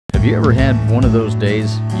Have you ever had one of those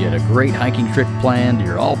days? You had a great hiking trip planned,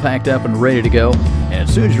 you're all packed up and ready to go, and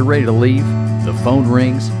as soon as you're ready to leave, the phone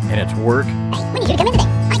rings and it's work. Hey, we need you to come in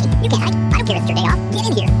today. Hiking. You can't hike. I don't care if it's your day off. Get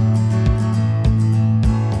in here.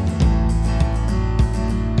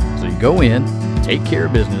 So you go in, take care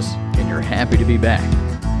of business, and you're happy to be back.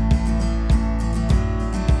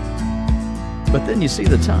 But then you see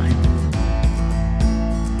the time.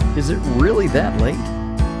 Is it really that late?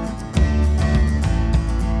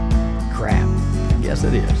 Crap. Yes,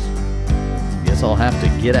 it is. Guess I'll have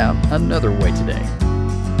to get out another way today.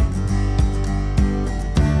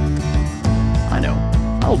 I know.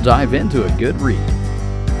 I'll dive into a good read.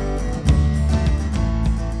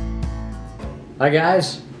 Hi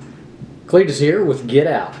guys, Cletus here with Get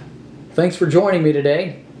Out. Thanks for joining me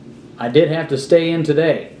today. I did have to stay in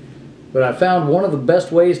today, but I found one of the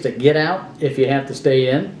best ways to get out if you have to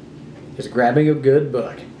stay in is grabbing a good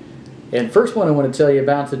book. And first one I want to tell you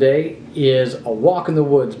about today is A Walk in the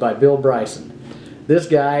Woods by Bill Bryson. This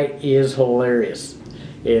guy is hilarious.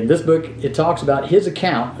 In this book, it talks about his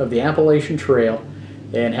account of the Appalachian Trail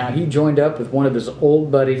and how he joined up with one of his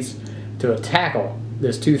old buddies to tackle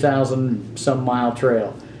this 2,000 some mile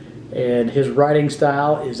trail. And his writing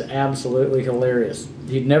style is absolutely hilarious.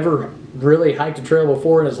 He'd never really hiked a trail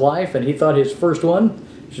before in his life, and he thought his first one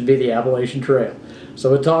should be the Appalachian Trail.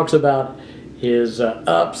 So it talks about his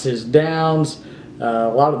ups, his downs, a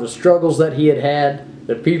lot of the struggles that he had,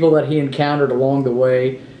 the people that he encountered along the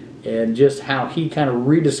way, and just how he kind of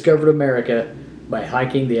rediscovered America by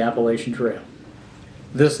hiking the Appalachian Trail.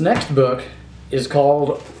 This next book is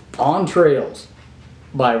called On Trails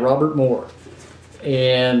by Robert Moore.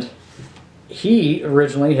 And he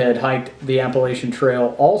originally had hiked the Appalachian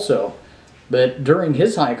Trail also, but during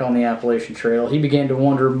his hike on the Appalachian Trail, he began to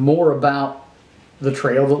wonder more about the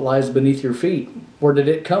trail that lies beneath your feet. Where did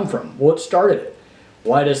it come from? What started it?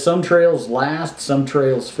 Why do some trails last, some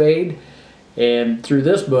trails fade? And through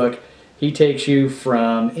this book, he takes you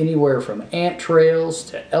from anywhere from ant trails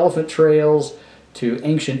to elephant trails to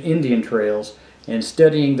ancient Indian trails and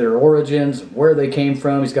studying their origins and where they came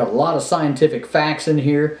from. He's got a lot of scientific facts in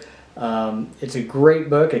here. It's a great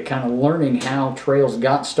book at kind of learning how trails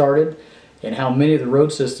got started and how many of the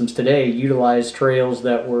road systems today utilize trails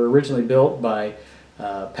that were originally built by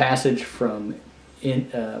passage from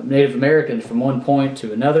Native Americans from one point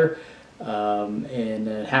to another,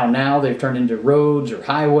 and how now they've turned into roads or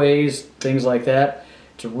highways, things like that.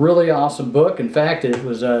 It's a really awesome book. In fact, it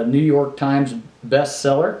was a New York Times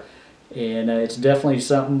bestseller, and it's definitely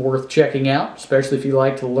something worth checking out, especially if you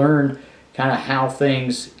like to learn kind of how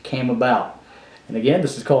things came about. And again,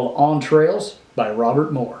 this is called On Trails by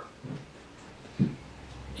Robert Moore.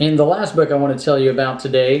 And the last book I want to tell you about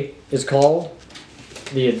today is called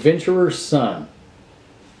The Adventurer's Son.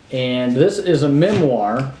 And this is a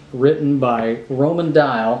memoir written by Roman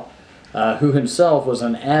Dial, who himself was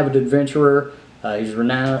an avid adventurer. He's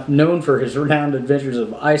known for his renowned adventures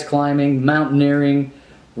of ice climbing, mountaineering,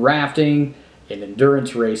 rafting, and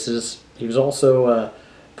endurance races. He was also a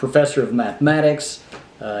professor of mathematics,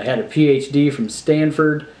 had a PhD from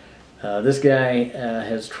Stanford. This guy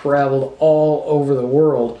has traveled all over the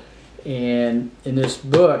world, and in this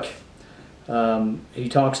book he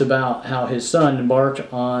talks about how his son embarked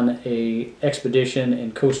on an expedition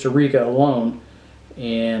in Costa Rica alone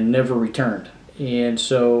and never returned. And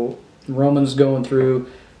so Roman's going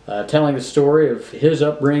through telling the story of his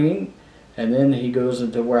upbringing, and then he goes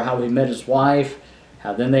into how he met his wife,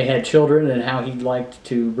 how then they had children, and how he liked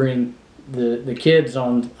to bring the kids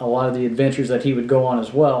on a lot of the adventures that he would go on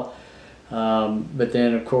as well. But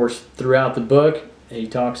then, of course, throughout the book, he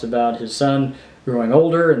talks about his son growing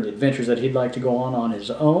older and the adventures that he'd like to go on his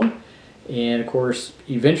own. And, of course,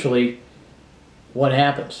 eventually, what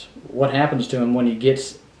happens? What happens to him when he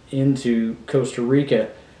gets into Costa Rica?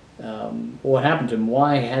 What happened to him?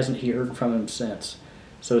 Why hasn't he heard from him since?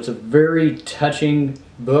 So it's a very touching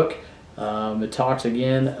book. It talks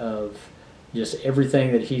again of just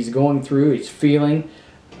everything that he's going through, he's feeling,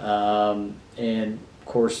 and of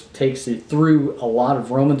course takes it through a lot of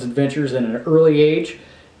Roman's adventures in an early age,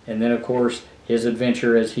 and then of course his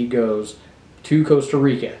adventure as he goes to Costa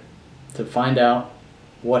Rica to find out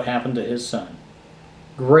what happened to his son.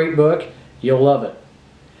 Great book, you'll love it.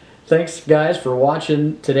 Thanks guys for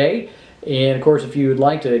watching today, and of course if you would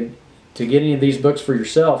like to get any of these books for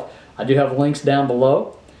yourself, I do have links down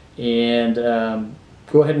below, and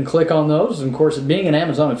go ahead and click on those. And of course, being an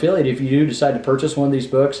Amazon affiliate, if you do decide to purchase one of these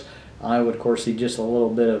books, I would of course see just a little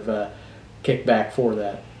bit of kickback for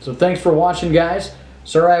that. So thanks for watching guys.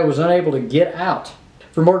 Sorry I was unable to get out.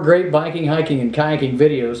 For more great biking, hiking, and kayaking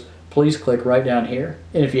videos, please click right down here.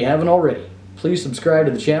 And if you haven't already, please subscribe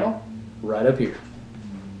to the channel right up here.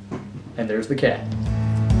 And there's the cat.